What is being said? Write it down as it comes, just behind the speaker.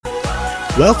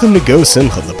Welcome to Go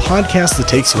Simcha, the podcast that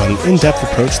takes you on an in-depth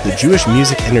approach to the Jewish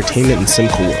music, entertainment, and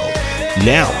Simcha world.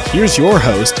 Now, here's your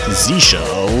host, Zisha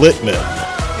Littman.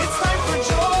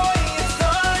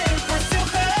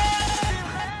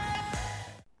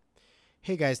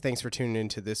 Hey guys, thanks for tuning in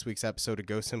to this week's episode of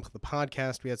Go Simcha, the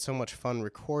podcast. We had so much fun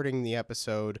recording the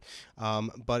episode,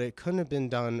 but it couldn't have been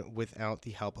done without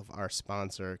the help of our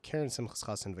sponsor, Keren Simchas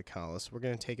Chassan V'Kala. So we're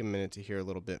going to take a minute to hear a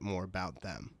little bit more about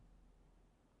them.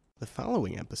 The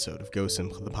following episode of Go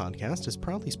Simcha, the podcast, is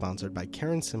proudly sponsored by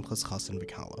Keren Simchas Chassan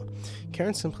V'Kala.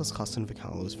 Keren Simchas Chassan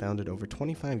V'Kala was founded over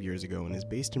 25 years ago and is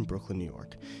based in Brooklyn, New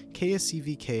York.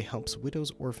 KSCVK helps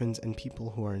widows, orphans, and people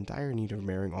who are in dire need of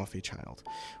marrying off a child.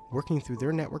 Working through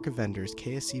their network of vendors,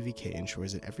 KSCVK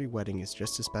ensures that every wedding is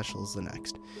just as special as the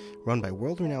next. Run by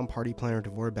world-renowned party planner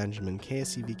Devorah Benjamin,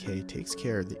 KSCVK takes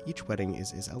care that each wedding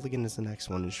is as elegant as the next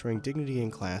one, ensuring dignity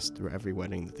and class through every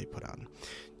wedding that they put on.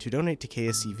 To donate to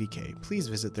KSCVK, please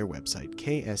visit their website,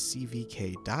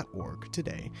 kscvk.org,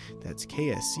 today. That's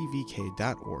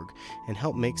kscvk.org, and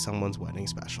help make someone's wedding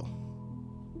special.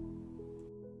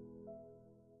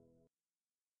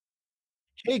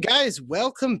 Hey guys,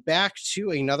 welcome back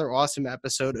to another awesome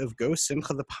episode of Go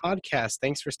Simcha, the podcast.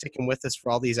 Thanks for sticking with us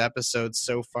for all these episodes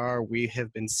so far. We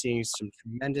have been seeing some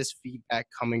tremendous feedback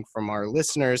coming from our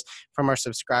listeners, from our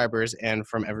subscribers, and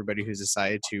from everybody who's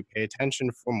decided to pay attention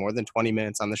for more than 20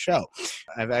 minutes on the show.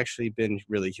 I've actually been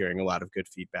really hearing a lot of good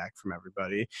feedback from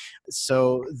everybody.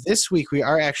 So this week we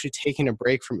are actually taking a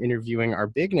break from interviewing our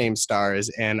big name stars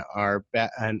and our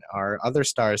other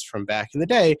stars from back in the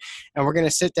day, and we're going to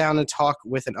sit down and talk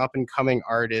with an up-and-coming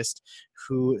artist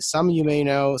who some of you may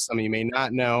know, some of you may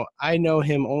not know. I know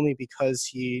him only because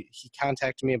he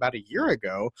contacted me about a year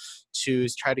ago to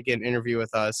try to get an interview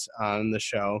with us on the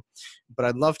show. But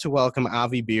I'd love to welcome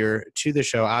Avi Beer to the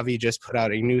show. Avi just put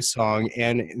out a new song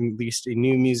and released a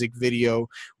new music video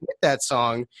with that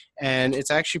song, and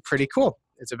it's actually pretty cool.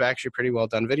 It's actually a pretty well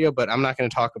done video, but I'm not going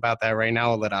to talk about that right now.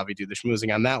 I'll let Avi do the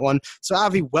schmoozing on that one. So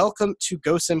Avi, welcome to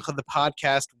Go Simcha, the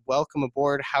podcast. Welcome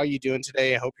aboard. How are you doing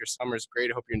today? I hope your summer's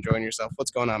great. I hope you're enjoying yourself. What's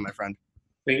going on, my friend?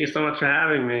 Thank you so much for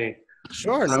having me.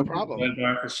 Sure, no problem.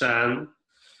 Sure,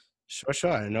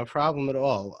 no problem at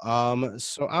all.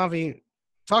 So Avi,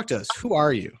 talk to us. Who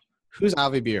are you? Who's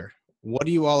Avi Beer? What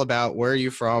are you all about? Where are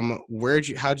you from?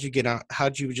 How'd you get out?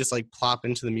 How'd you just like plop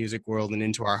into the music world and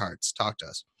into our hearts? Talk to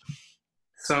us.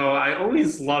 So I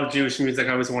always loved Jewish music.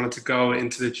 I always wanted to go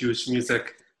into the Jewish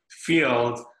music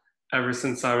field ever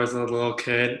since I was a little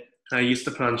kid. I used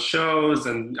to put on shows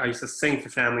and I used to sing for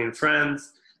family and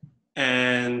friends.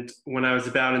 And when I was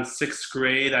about in 6th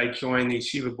grade, I joined the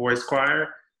Yeshiva Boys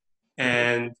Choir.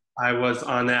 And I was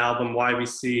on the album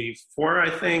YBC 4,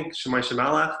 I think, Shemai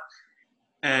Shemalach.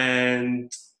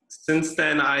 And since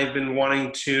then, I've been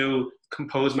wanting to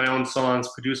compose my own songs,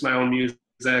 produce my own music,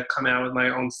 come out with my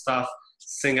own stuff,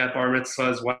 sing at bar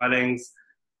mitzvahs, weddings,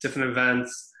 different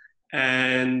events.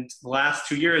 And the last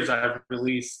 2 years, I've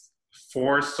released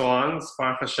 4 songs,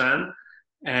 Baruch Hashem,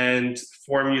 and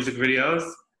 4 music videos.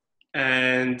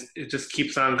 And it just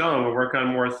keeps on going. We're working on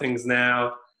more things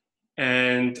now,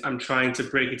 and I'm trying to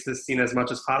break into the scene as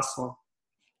much as possible.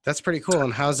 That's pretty cool.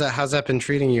 And how's that been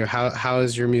treating you? How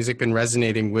has your music been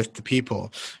resonating with the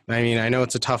people? I mean, I know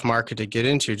it's a tough market to get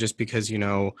into just because,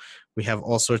 we have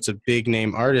all sorts of big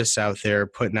name artists out there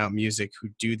putting out music who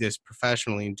do this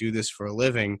professionally and do this for a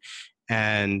living,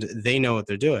 and they know what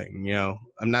they're doing.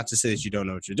 I'm not to say that you don't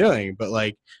know what you're doing, but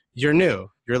like you're new,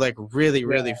 you're like really,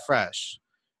 really fresh.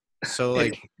 So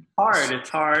like it's hard.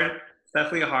 It's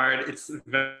definitely hard. It's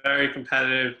very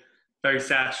competitive, very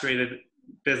saturated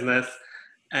business.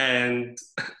 And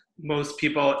most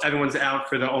people, everyone's out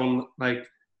for their own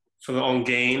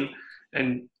gain,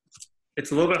 and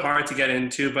it's a little bit hard to get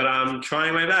into. But I'm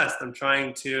trying my best. I'm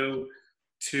trying to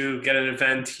get an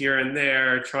event here and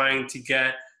there, trying to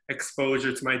get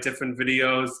exposure to my different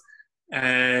videos,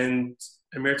 and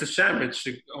Amir Tashem, it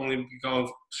should only go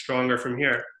stronger from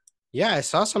here. Yeah, I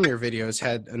saw some of your videos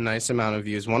had a nice amount of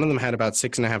views. One of them had about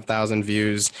 6,500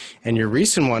 views, and your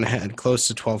recent one had close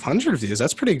to 1,200 views.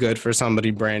 That's pretty good for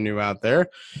somebody brand new out there.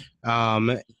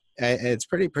 It's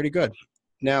pretty good.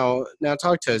 Now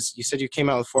talk to us. You said you came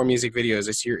out with 4 music videos.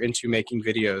 I see you're into making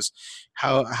videos.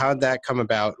 How'd that come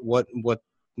about? What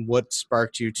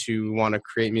sparked you to want to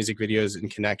create music videos in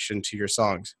connection to your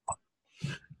songs?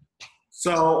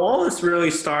 So all this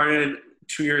really started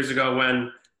 2 years ago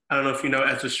when, I don't know if you know,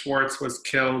 Ezra Schwartz was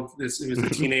killed. He was a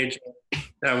teenager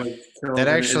that was killed.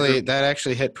 That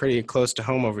actually hit pretty close to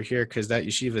home over here because that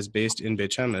yeshiva is based in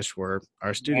Beit Shemesh, where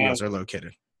our studios are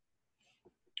located.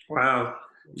 Wow.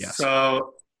 Yes.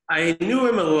 So I knew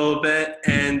him a little bit,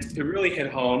 and it really hit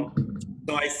home.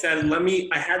 So I said,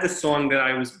 I had this song that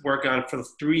I was working on for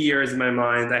 3 years in my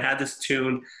mind. I had this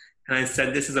tune, and I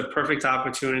said, this is a perfect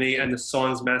opportunity and the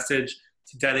song's message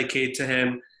to dedicate to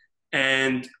him.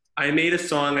 And I made a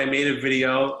song, I made a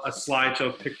video, a slideshow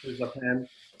of pictures of him.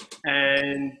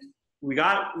 And we've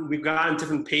gotten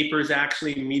different papers,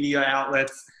 actually, media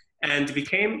outlets, and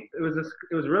it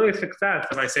was really a success,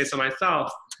 if I say so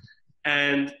myself.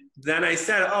 And then I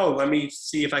said, oh, let me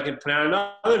see if I can put out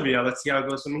another video. Let's see how it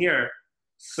goes from here.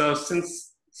 So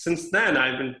since then,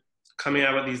 I've been coming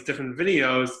out with these different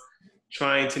videos,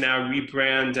 trying to now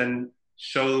rebrand and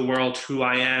show the world who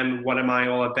I am, what am I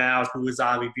all about, who is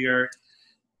Avi Beer,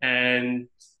 and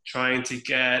trying to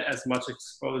get as much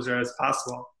exposure as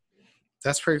possible.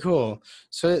 That's pretty cool.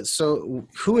 So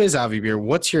who is Avi Beer?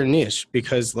 What's your niche?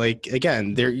 Because, like,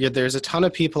 again, there's a ton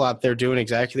of people out there doing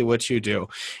exactly what you do.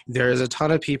 There's a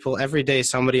ton of people every day.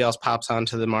 Somebody else pops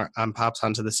onto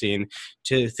the scene,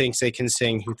 thinks they can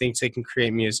sing, who thinks they can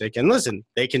create music. And listen,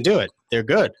 they can do it. They're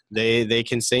good. They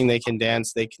can sing. They can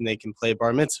dance. They can play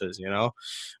bar mitzvahs. You know,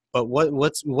 but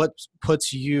what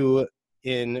puts you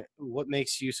in? What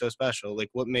makes you so special? Like,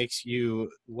 what gives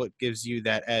you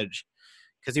that edge?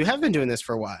 Because you have been doing this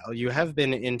for a while. You have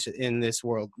been in this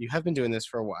world. You have been doing this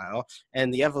for a while.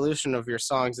 And the evolution of your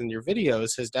songs and your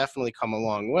videos has definitely come a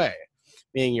long way.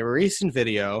 Meaning your recent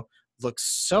video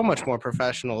looks so much more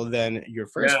professional than your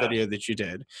first video that you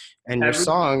did. And your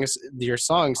songs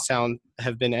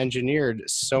have been engineered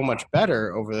so much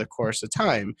better over the course of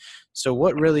time. So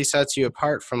what really sets you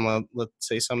apart from, let's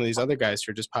say, some of these other guys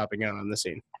who are just popping out on the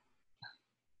scene?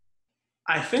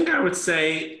 I think I would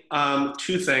say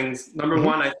two things. Number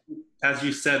one, I think, as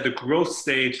you said, the growth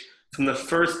stage from the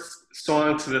first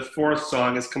song to the fourth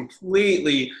song is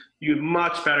completely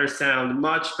much better sound,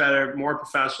 much better, more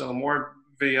professional, more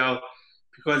video,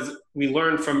 because I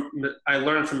learned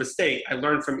from mistake. I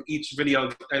learned from each video.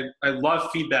 I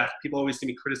love feedback. People always give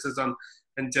me criticism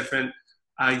and different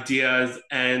ideas,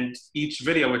 and each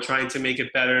video we're trying to make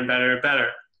it better and better and better.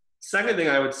 Second thing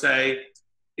I would say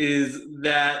is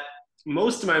that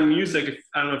most of my music,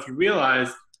 I don't know if you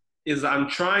realize, is I'm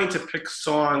trying to pick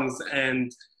songs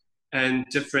and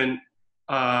different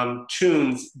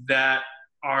tunes that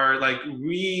are like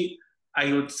redoing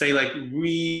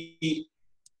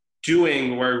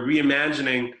or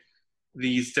reimagining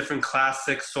these different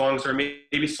classic songs, or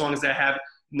maybe songs that have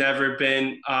never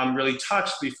been really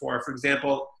touched before. For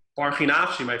example, Barchi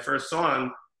Nafshi, my first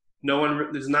song,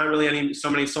 there's not really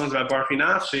so many songs about Barchi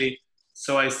Nafshi.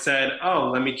 So I said,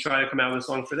 oh, let me try to come out with a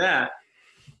song for that.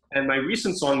 And my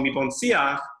recent song, Mi Bon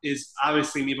Siach, is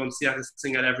obviously Mi Bon Siach is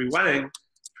sing at every wedding,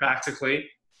 practically.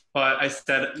 But I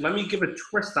said, let me give a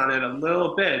twist on it a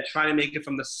little bit, try to make it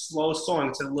from the slow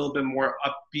song to a little bit more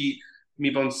upbeat Mi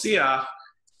Bon Siach.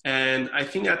 And I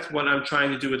think that's what I'm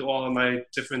trying to do with all of my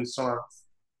different songs.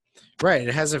 Right.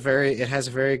 It has a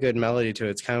very good melody to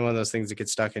it. It's kind of one of those things that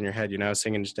gets stuck in your head. You know,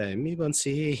 singing today. Mi bon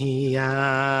siach.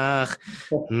 Yeah,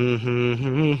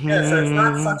 so it's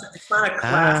not a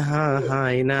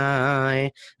classic.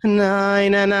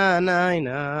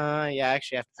 Yeah,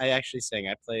 actually, I actually sing.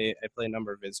 I play a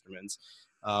number of instruments.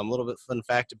 A little bit fun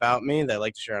fact about me that I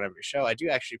like to share on every show. I do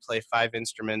actually play 5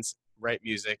 instruments, write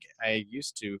music. I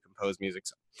used to compose music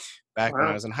back when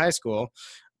I was in high school,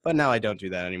 but now I don't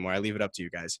do that anymore. I leave it up to you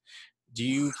guys. Do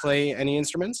you play any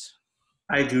instruments?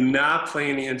 I do not play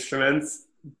any instruments,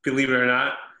 believe it or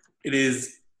not.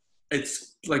 It's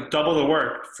like double the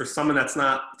work for someone that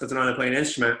doesn't know how to play an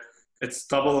instrument. It's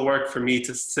double the work for me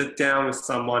to sit down with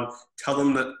someone, tell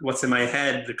them what's in my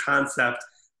head, the concept,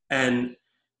 and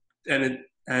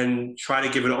try to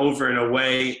give it over in a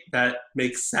way that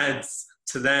makes sense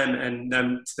to them, and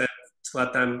them to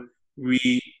let them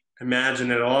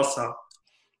reimagine it also.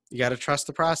 You got to trust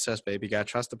the process, baby. You got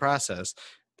to trust the process.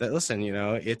 That, listen, you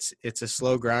know, it's a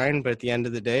slow grind, but at the end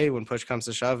of the day, when push comes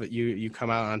to shove, you come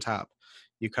out on top.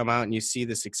 You come out and you see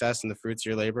the success and the fruits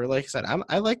of your labor. Like I said,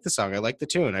 I like the song. I like the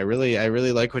tune. I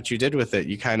really like what you did with it.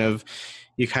 You kind of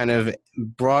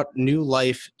brought new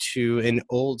life to an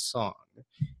old song.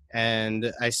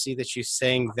 And I see that you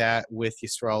sang that with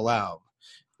Yisrael Laub.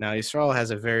 Now, Yisrael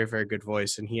has a very, very good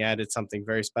voice, and he added something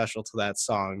very special to that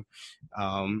song.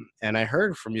 And I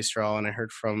heard from Yisrael, and I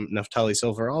heard from Naftali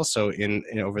Silver also in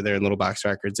over there in Little Box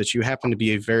Records, that you happen to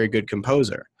be a very good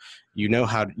composer. You know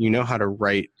how to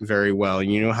write very well.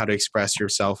 You know how to express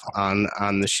yourself on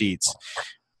the sheets.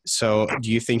 So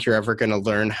do you think you're ever going to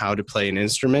learn how to play an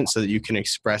instrument so that you can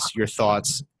express your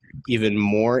thoughts even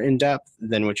more in depth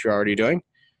than what you're already doing?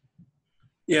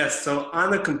 Yes. So on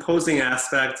the composing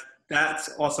aspect, that's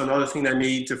also another thing that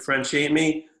may differentiate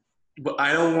me. But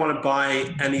I don't want to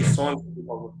buy any song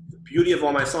beauty of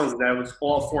all my songs is that it was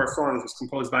all 4 songs was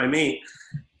composed by me.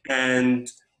 And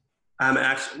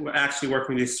we're actually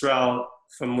working with Israel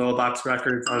from Little Box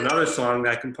Records on another song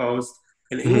that I composed,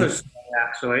 an English song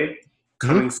actually,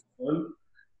 coming soon.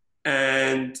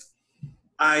 And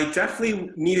I definitely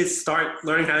need to start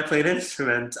learning how to play an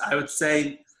instrument. I would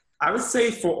say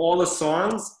for all the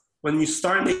songs, when you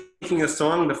start making a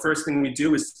song, the first thing we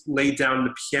do is lay down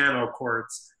the piano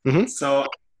chords. So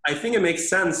I think it makes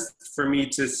sense for me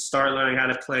to start learning how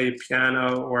to play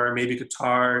piano or maybe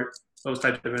guitar, those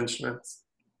types of instruments.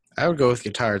 I would go with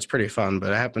guitar. It's pretty fun,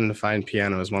 but I happen to find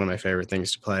piano is one of my favorite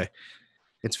things to play.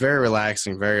 It's very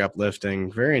relaxing, very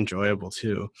uplifting, very enjoyable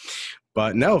too.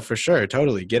 But no, for sure,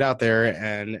 totally get out there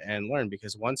and learn,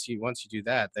 because once you do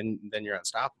that, then you're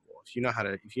unstoppable. If you know how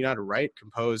to write,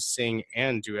 compose, sing,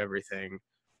 and do everything,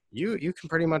 you can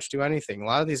pretty much do anything. A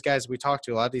lot of these guys we talk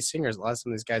to, a lot of these singers, a lot of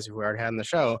some of these guys who we already had on the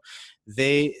show,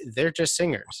 they're just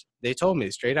singers. They told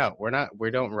me straight out,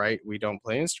 we don't write, we don't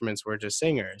play instruments, we're just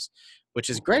singers, which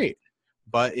is great.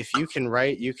 But if you can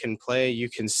write, you can play, you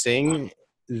can sing,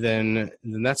 then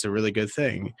that's a really good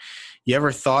thing. You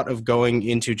ever thought of going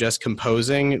into just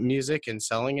composing music and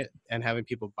selling it and having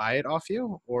people buy it off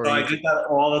you? Or I did that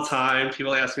all the time.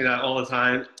 People ask me that all the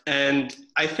time. And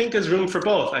I think there's room for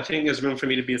both. I think there's room for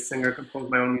me to be a singer,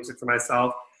 compose my own music for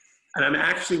myself. And I'm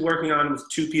actually working on with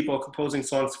 2 people composing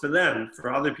songs for them,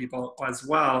 for other people as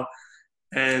well.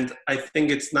 And I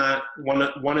think it's not,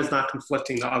 one is not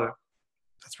conflicting the other.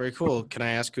 That's very cool. Can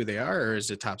I ask who they are, or is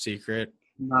it top secret?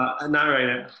 Not right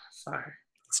now. Sorry.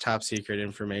 It's top secret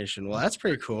information. Well, that's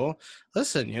pretty cool.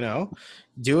 Listen,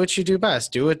 do what you do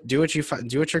best. Do what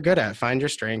you're good at. Find your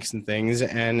strengths and things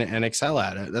and excel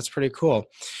at it. That's pretty cool.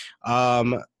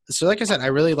 So like I said, I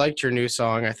really liked your new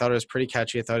song. I thought it was pretty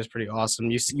catchy. I thought it was pretty awesome.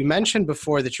 You mentioned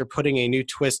before that you're putting a new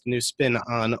twist, new spin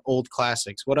on old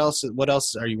classics. What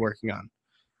else are you working on?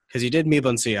 Because you did Mi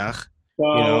Bon Siach.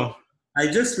 So I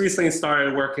just recently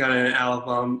started working on an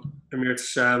album, Amir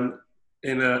Tashem,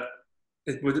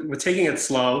 we're taking it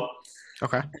slow.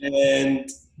 Okay. And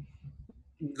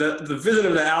the vision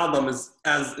of the album is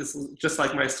just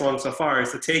like my song so far,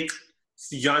 is to take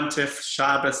Yontif,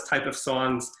 Shabbos type of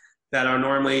songs that are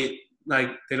normally, like,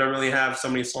 they don't really have so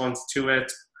many songs to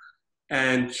it,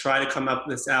 and try to come up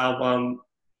with this album,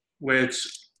 which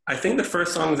I think the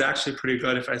first song is actually pretty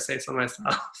good, if I say so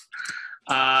myself.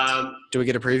 Do we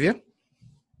get a preview?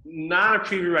 Not a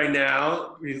preview right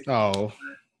now. Oh.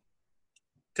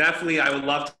 Definitely, I would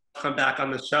love to come back on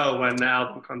the show when the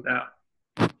album comes out.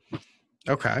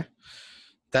 Okay,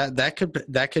 that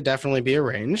could definitely be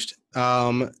arranged.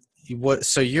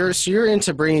 So you're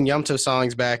into bringing Yom Tov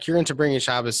songs back. You're into bringing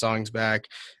Shabbos songs back.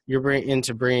 You're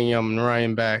into bringing Yom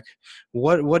Noraim back.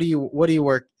 What do you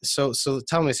work? So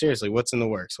tell me seriously, what's in the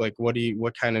works? Like, what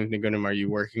kind of nigunim are you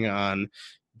working on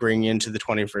bringing into the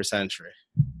 21st century?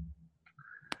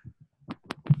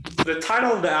 The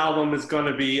title of the album is going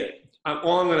to be,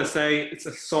 all I'm going to say, it's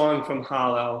a song from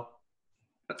Hallel.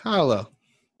 Hallel.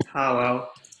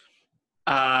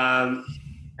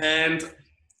 And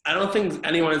I don't think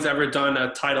anyone has ever done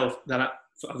a title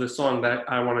of the song that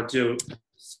I want to do.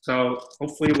 So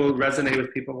hopefully it will resonate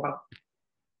with people well.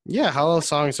 Yeah, Hallel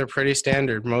songs are pretty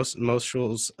standard. Most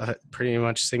shuls pretty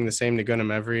much sing the same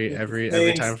nigunim every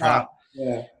time.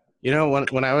 Yeah.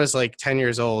 When I was like 10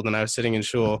 years old and I was sitting in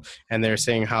shul and they're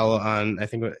saying Hallel on, I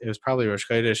think it was probably Rosh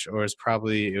Chodesh, or it was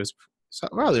probably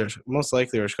most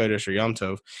likely Rosh Chodesh or Yom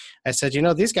Tov. I said,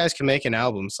 these guys can make an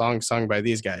album, song sung by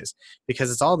these guys,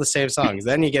 because it's all the same songs.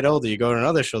 Then you get older, you go to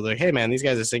another shul, like, hey man, these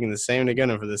guys are singing the same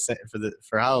nigunim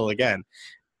for Hallel again.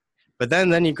 But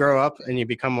then you grow up and you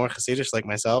become more Hasidish like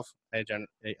myself. I can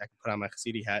put on my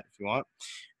Hasidi hat if you want,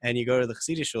 and you go to the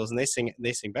Hasidi shuls and they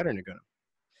sing better nigunim.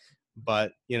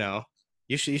 But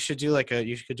you should do a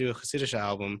Hasidic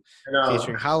album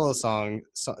featuring Hallel song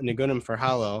nigunim for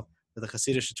Hallel with a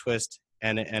Hasidic twist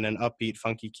and an upbeat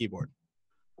funky keyboard.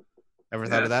 Ever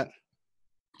thought of that?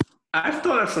 I've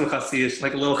thought of some Hasidic,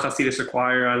 like a little Hasidic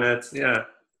choir on it. Yeah, you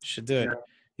should do it. Yeah.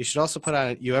 You should also put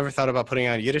on. You ever thought about putting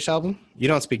on a Yiddish album? You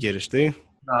don't speak Yiddish, do you?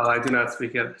 No, I do not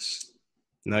speak Yiddish.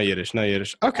 No Yiddish.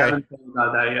 Okay. I haven't thought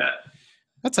about that yet.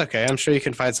 That's okay. I'm sure you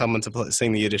can find someone to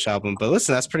sing the Yiddish album. But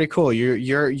listen, that's pretty cool.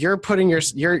 You're putting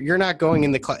you're not going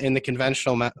in the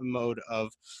conventional mode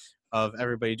of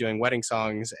everybody doing wedding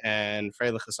songs and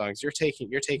Freiliche songs. You're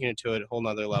taking it to a whole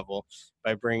nother level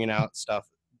by bringing out stuff,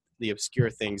 the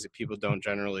obscure things that people don't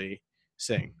generally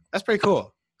sing. That's pretty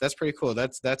cool. That's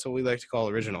what we like to call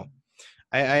original.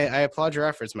 I applaud your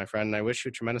efforts, my friend, and I wish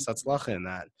you tremendous hatzlacha in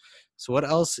that. So what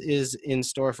else is in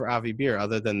store for Avi Beer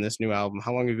other than this new album?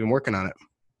 How long have you been working on it?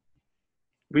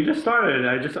 We just started.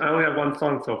 I only have one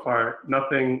song so far.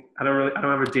 Nothing. I don't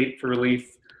have a date for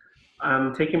release.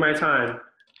 I'm taking my time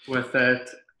with it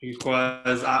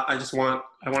because I want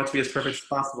it to be as perfect as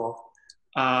possible.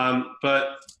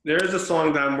 But there is a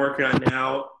song that I'm working on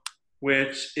now,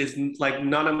 which is like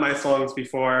none of my songs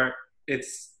before.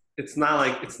 It's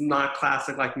not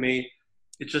classic like me.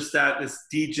 It's just that this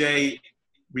DJ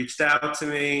reached out to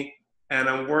me, and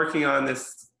I'm working on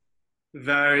this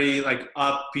very like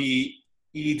upbeat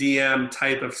EDM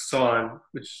type of song,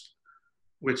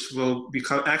 which will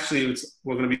become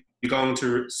we're going to be going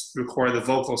to record the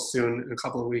vocals soon in a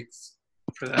couple of weeks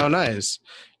for that. Oh, nice.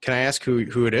 Can I ask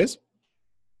who it is?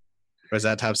 Or is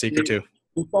that top secret too?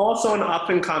 It's also an up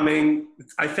and coming.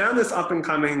 I found this up and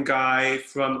coming guy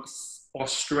from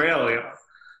Australia,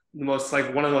 one of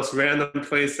the most random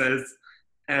places,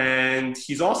 and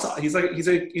he's a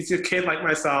kid like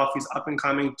myself. He's up and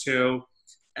coming too,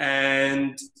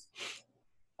 and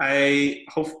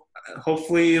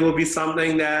hopefully it will be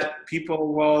something that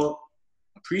people will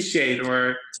appreciate,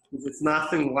 or it's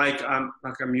nothing like I'm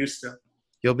used to.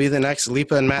 You'll be the next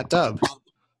Lipa and Matt Dubb.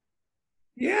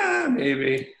 Yeah,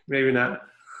 maybe not.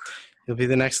 You'll be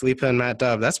the next Lipa and Matt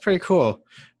Dubb. That's pretty cool.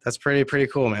 That's pretty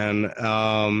cool, man.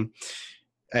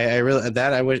 I really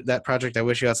that project I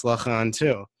wish you got on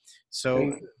too.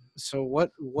 So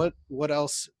what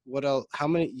else? How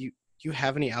many you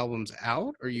have any albums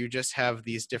out, or you just have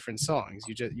these different songs?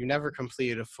 You never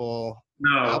completed a full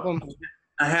album?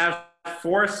 I have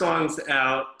 4 songs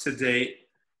out to date,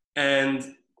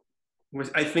 and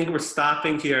I think we're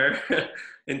stopping here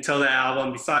until the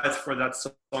album, besides for that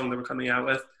song that we're coming out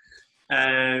with.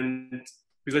 And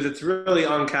because it's really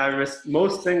on canvas,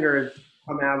 most singers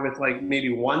come out with like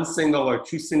maybe 1 single or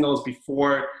 2 singles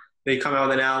before they come out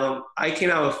with an album. I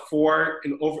came out with 4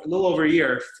 in a little over a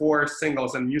year, 4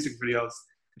 singles and music videos,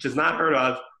 which is not heard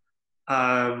of.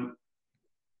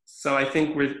 So I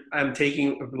think I'm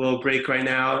taking a little break right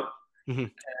now,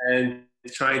 and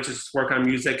trying to just work on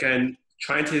music and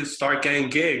trying to start getting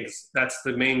gigs. That's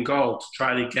the main goal, to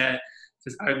try to get.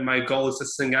 My goal is to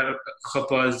sing at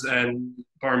chuppahs and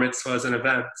bar mitzvahs and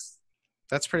events.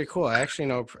 That's pretty cool. I actually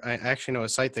know a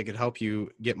site that could help you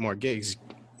get more gigs.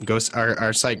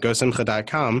 Our site,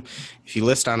 gosimcha.com. If you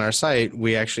list on our site,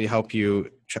 we actually help you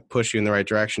push you in the right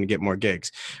direction to get more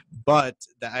gigs. But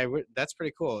that's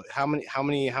pretty cool. How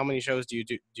many shows do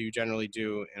you generally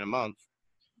do in a month?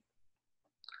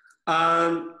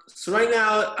 So right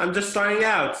now I'm just starting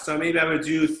out. So maybe I would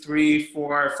do 3,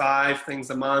 4, 5 things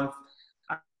a month.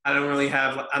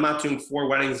 I'm not doing 4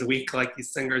 weddings a week like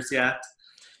these singers yet.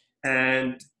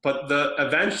 But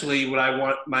eventually what I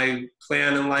want, my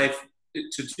plan in life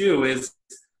to do is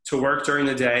to work during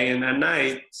the day, and at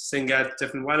night sing at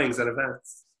different weddings and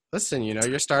events. Listen,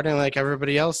 you're starting like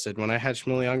everybody else did. When I had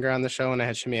Shmuley Unger on the show and I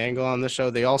had Shimmy Engel on the show,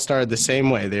 they all started the same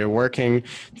way. They were working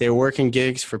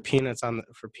gigs for peanuts,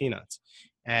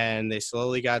 and they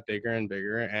slowly got bigger and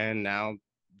bigger, and now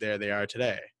there they are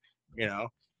today.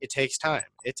 It takes time,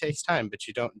 but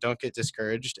you don't get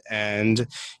discouraged and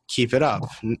keep it up.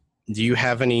 Do you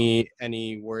have any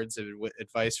words of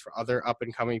advice for other up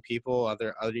and coming people,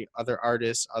 other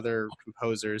artists, other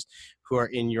composers who are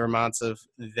in your matzav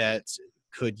that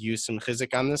could use some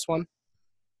chizik on this one?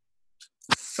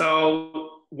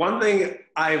 So one thing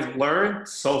I've learned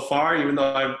so far, even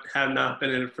though I have not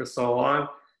been in it for so long,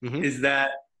 is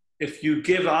that if you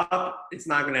give up, it's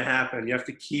not going to happen. You have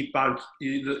to keep on.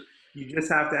 You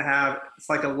just have to have. It's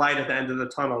like a light at the end of the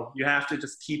tunnel. You have to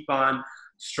just keep on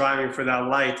striving for that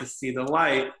light, to see the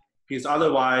light, because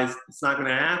otherwise it's not going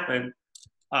to happen.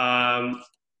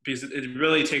 Because it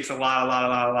really takes a lot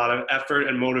of effort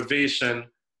and motivation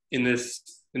in this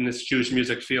Jewish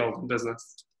music field and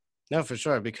business. No, for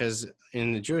sure, because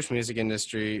in the Jewish music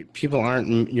industry,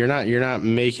 you're not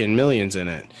making millions in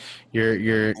it.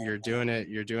 You're doing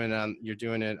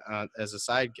it as a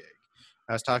side gig.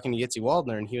 I was talking to Yitzi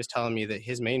Waldner, and he was telling me that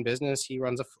his main business, he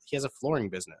has a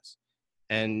flooring business.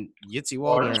 And Yitzi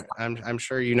Waldner, I'm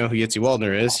sure you know who Yitzi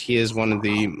Waldner is. He is one of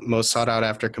the most sought out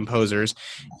after composers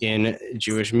in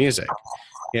Jewish music.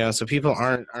 So people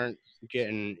aren't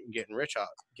getting rich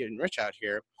out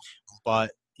here,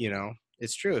 but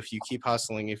it's true. If you keep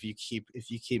hustling, if you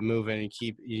keep moving, and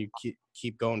you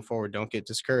keep going forward, don't get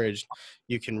discouraged,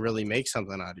 you can really make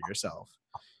something out of yourself.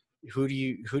 Who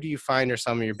do you find are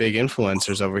some of your big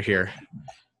influencers over here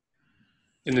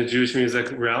in the Jewish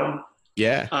music realm?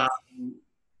 Yeah.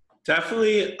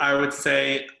 Definitely, I would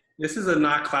say this is a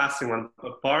not classic one,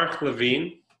 but Baruch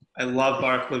Levine. I love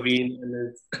Baruch Levine,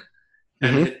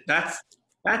 and that's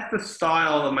the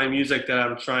style of my music that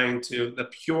I'm trying to, the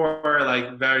pure,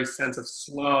 like very sense of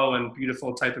slow and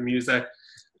beautiful type of music.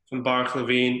 from Baruch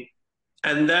Levine.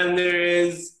 And then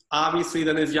there's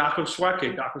Yaakov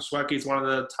Shwekey. Yaakov Shwekey is one of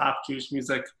the top Jewish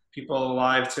music people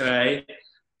alive today.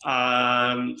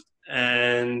 And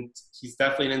he's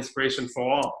definitely an inspiration for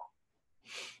all.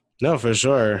 No, for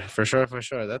sure.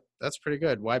 That's pretty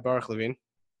good. Why Baruch Levine?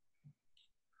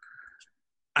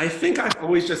 I think I've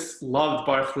always just loved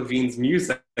Baruch Levine's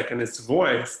music and his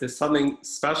voice. There's something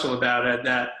special about it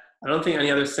that I don't think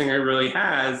any other singer really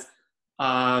has.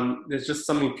 There's just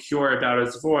something pure about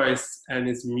his voice and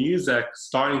his music,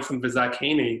 starting from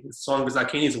Vizakeni. His song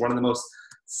Vizakeni is one of the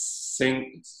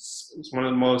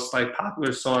most like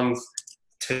popular songs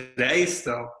today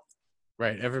still.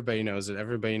 Right, everybody knows it.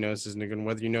 Everybody knows his niggun.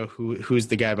 Whether you know who's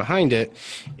the guy behind it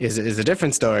is a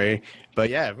different story. But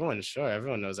yeah, everyone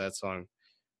knows that song.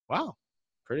 Wow,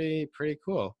 pretty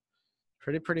cool.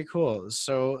 Pretty cool.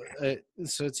 So it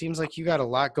seems like you got a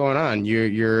lot going on.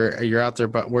 You're out there,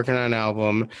 but working on an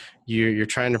album. You're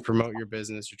trying to promote your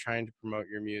business. You're trying to promote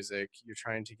your music. You're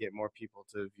trying to get more people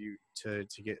to view to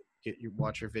get you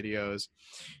watch your videos.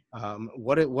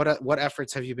 What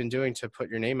efforts have you been doing to put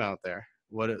your name out there?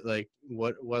 What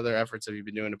other efforts have you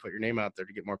been doing to put your name out there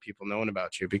to get more people knowing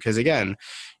about you? Because again,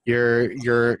 you're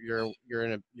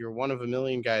one of a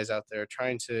million guys out there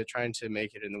trying to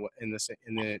make it in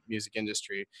the music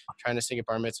industry, trying to sing at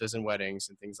bar mitzvahs and weddings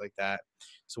and things like that.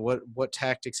 So what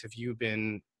tactics have you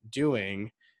been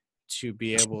doing to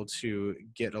be able to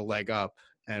get a leg up,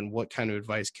 and what kind of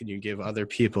advice can you give other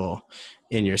people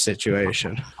in your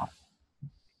situation?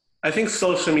 I think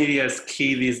social media is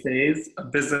key these days. A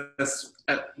business,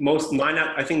 I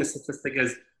think the statistic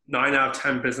is 9 out of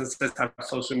 10 businesses have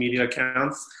social media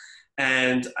accounts.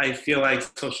 And I feel like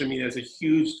social media is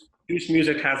Jewish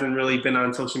music hasn't really been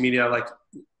on social media like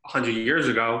 100 years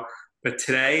ago. But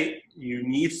today, you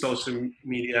need social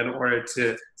media in order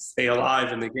to stay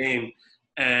alive in the game.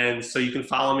 And so you can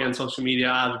follow me on social media,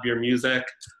 Avi Beer Music,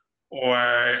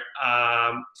 or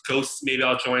maybe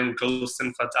I'll join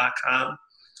GoSimcha.com.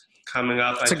 Coming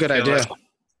up. That's a good idea. Like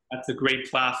that's a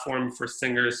great platform for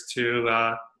singers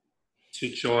to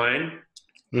join.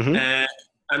 Mm-hmm. And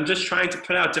I'm just trying to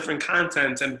put out different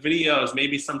content and videos.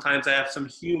 Maybe sometimes I have some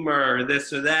humor or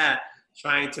this or that,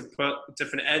 trying to put a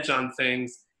different edge on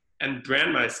things and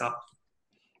brand myself.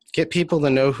 Get people to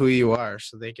know who you are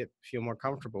so they feel more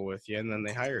comfortable with you, and then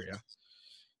they hire you.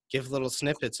 Give little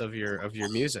snippets of your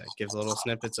music. Give little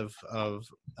snippets of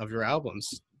your albums.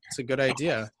 It's a good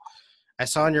idea. I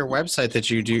saw on your website that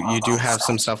you do have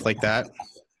some stuff like that.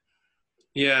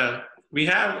 Yeah, we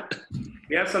have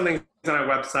something on our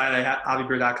website. I have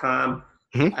avibeer.com.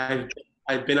 Mm-hmm.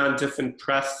 I've been on different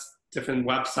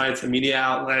websites and media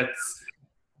outlets,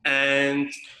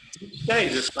 and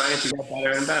just trying to get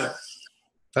better and better.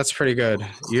 That's pretty good.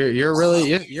 You're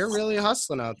really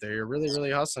hustling out there. You're really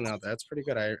hustling out there. That's pretty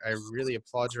good. I really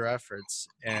applaud your efforts,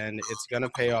 and it's gonna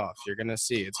pay off. You're gonna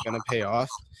see it's gonna pay off.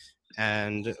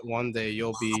 And one day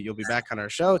you'll be back on our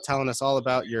show telling us all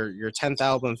about your 10th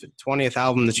album, 20th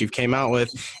album that you've came out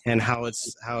with, and how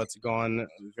it's gone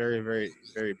very, very,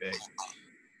 very big.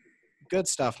 Good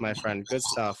stuff, my friend. Good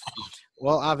stuff.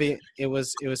 Well, Avi, it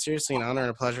was seriously an honor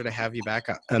and a pleasure to have you back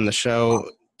on the show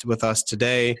with us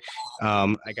today.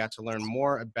 I got to learn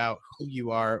more about who you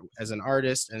are as an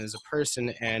artist and as a person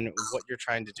and what you're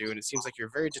trying to do. And it seems like you're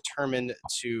very determined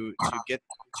to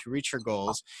reach your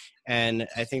goals. And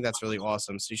I think that's really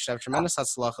awesome. So you should have tremendous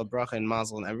hatzlacha, bracha, and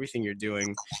mazel in everything you're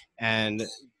doing. And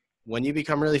when you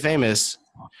become really famous,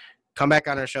 come back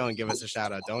on our show and give us a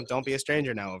shout out. Don't be a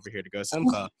stranger now over here to Go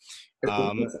Simcha.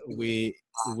 We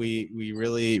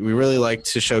really like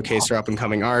to showcase our up and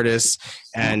coming artists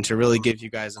and to really give you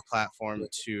guys a platform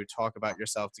to talk about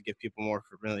yourself, to give people more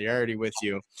familiarity with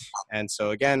you. And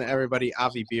so again, everybody,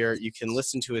 Avi Beer, you can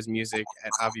listen to his music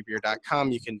at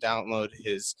avibeer.com. You can download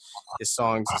his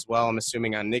songs as well. I'm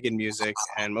assuming on Niggin Music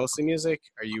and Mostly Music.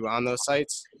 Are you on those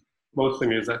sites? Mostly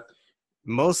Music.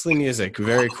 Mostly Music.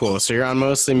 Very cool. So you're on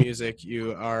Mostly Music.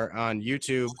 You are on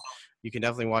YouTube. You can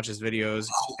definitely watch his videos.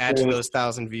 Add to those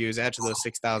 1,000 views. Add to those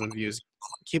 6,000 views.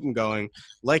 Keep them going.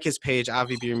 Like his page,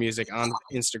 Avi Beer Music, on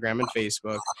Instagram and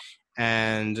Facebook.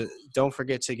 And don't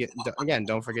forget to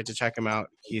check him out.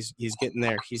 He's getting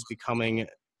there. He's becoming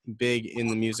big in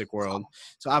the music world.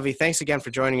 So Avi, thanks again for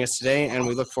joining us today, and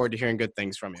we look forward to hearing good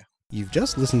things from you. You've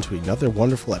just listened to another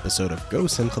wonderful episode of Go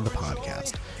Simcha the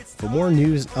podcast. For more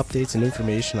news, updates, and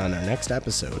information on our next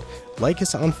episode, like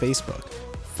us on Facebook,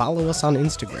 follow us on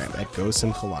Instagram at Go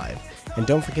Simcha Live, and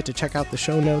don't forget to check out the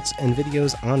show notes and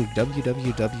videos on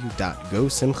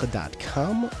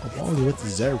www.gosimcha.com along with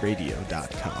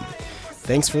zeradio.com.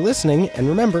 Thanks for listening, and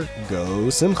remember, Go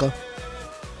Simcha!